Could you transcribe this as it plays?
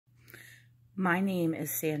My name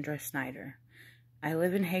is Sandra Snyder. I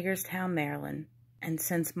live in Hagerstown, Maryland, and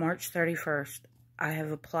since March 31st, I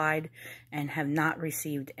have applied and have not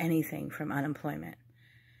received anything from unemployment.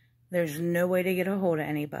 There's no way to get a hold of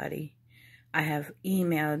anybody. I have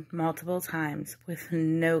emailed multiple times with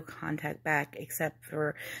no contact back except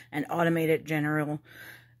for an automated general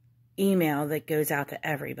email that goes out to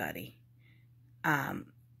everybody. I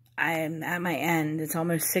am at my end. It's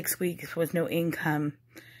almost 6 weeks with no income,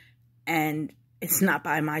 and it's not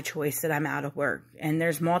by my choice that I'm out of work. And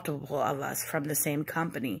there's multiple of us from the same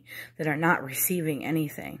company that are not receiving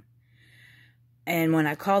anything. And when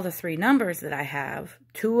I call the 3 numbers that I have,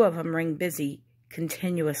 2 of them ring busy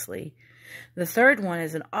continuously. The third one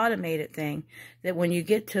is an automated thing that when you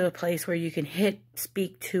get to a place where you can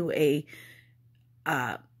speak to a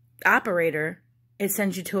operator, it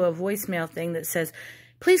sends you to a voicemail thing that says,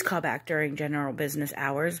 please call back during general business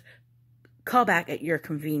hours. Call back at your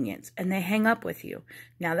convenience. And they hang up with you.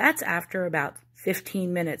 Now that's after about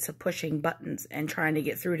 15 minutes of pushing buttons and trying to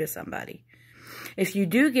get through to somebody. If you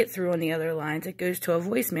do get through on the other lines, it goes to a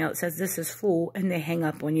voicemail. It says this is full, and they hang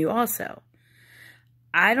up on you also.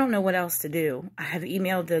 I don't know what else to do. I have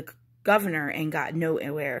emailed the governor and got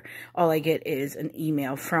nowhere. All I get is an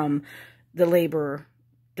email from the labor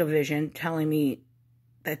division telling me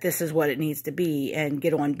that this is what it needs to be and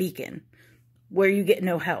get on Beacon, where you get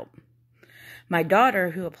no help. My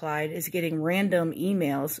daughter, who applied, is getting random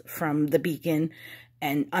emails from the Beacon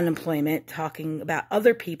and unemployment talking about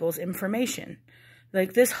other people's information.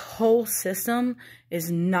 Like, this whole system is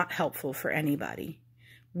not helpful for anybody.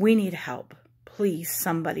 We need help. Please,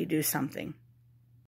 somebody do something.